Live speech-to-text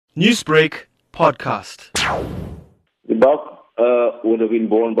Newsbreak podcast. The bulk would have been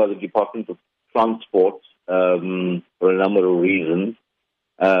borne by the Department of Transport for a number of reasons.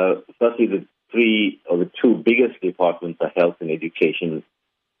 Firstly, the two biggest departments are health and education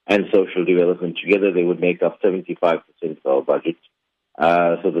and social development. Together, they would make up 75% of our budget.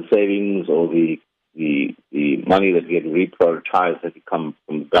 So the savings or the money that get reprioritized has to come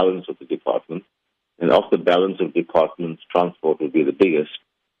from the balance of the department. And of the balance of departments, transport would be the biggest.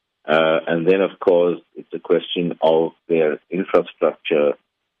 And then, of course, it's a question of their infrastructure,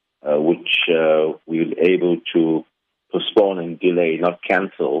 which we were able to postpone and delay, not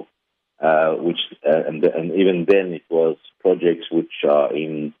cancel. And even then, it was projects which are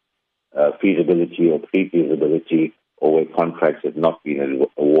in feasibility or pre-feasibility, or where contracts have not been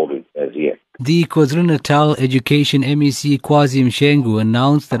awarded as yet. The KwaZulu-Natal Education MEC Kwasi Mshengu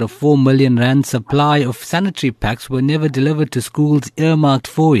announced that a 4 million rand supply of sanitary packs were never delivered to schools earmarked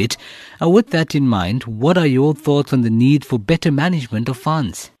for it. With that in mind, what are your thoughts on the need for better management of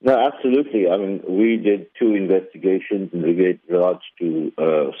funds? No, absolutely. I mean, we did 2 investigations in regards to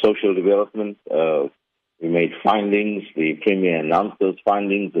social development. We made findings. The Premier announced those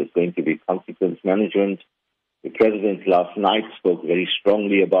findings. There's going to be consequence management. The President last night spoke very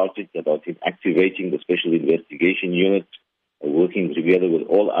strongly about it, about him activating the Special Investigation Unit, working together with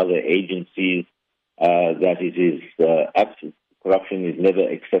all other agencies, that it is corruption is never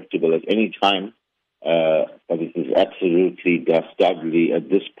acceptable at any time, but it is absolutely dastardly at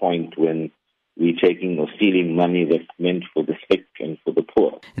this point when we're taking or stealing money that's meant for the sick and for the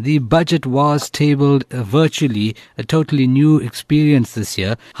poor. The budget was tabled virtually, a totally new experience this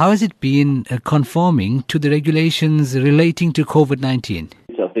year. How has it been conforming to the regulations relating to COVID-19?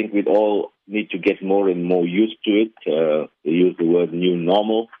 I think we'd all need to get more and more used to it. They use the word new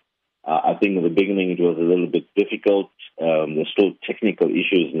normal. I think in the beginning it was a little bit difficult. There's still technical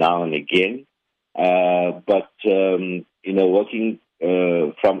issues now and again. But working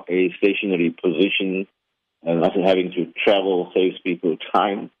from a stationary position and not having to travel saves people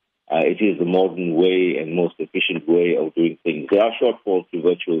time. It is the modern way and most efficient way of doing things. There are shortfalls to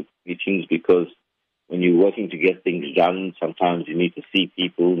virtual meetings because when you're working to get things done, sometimes you need to see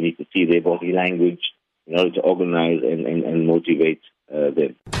people, you need to see their body language in order to organize and motivate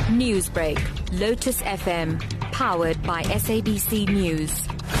them. Newsbreak, Lotus FM, powered by SABC News.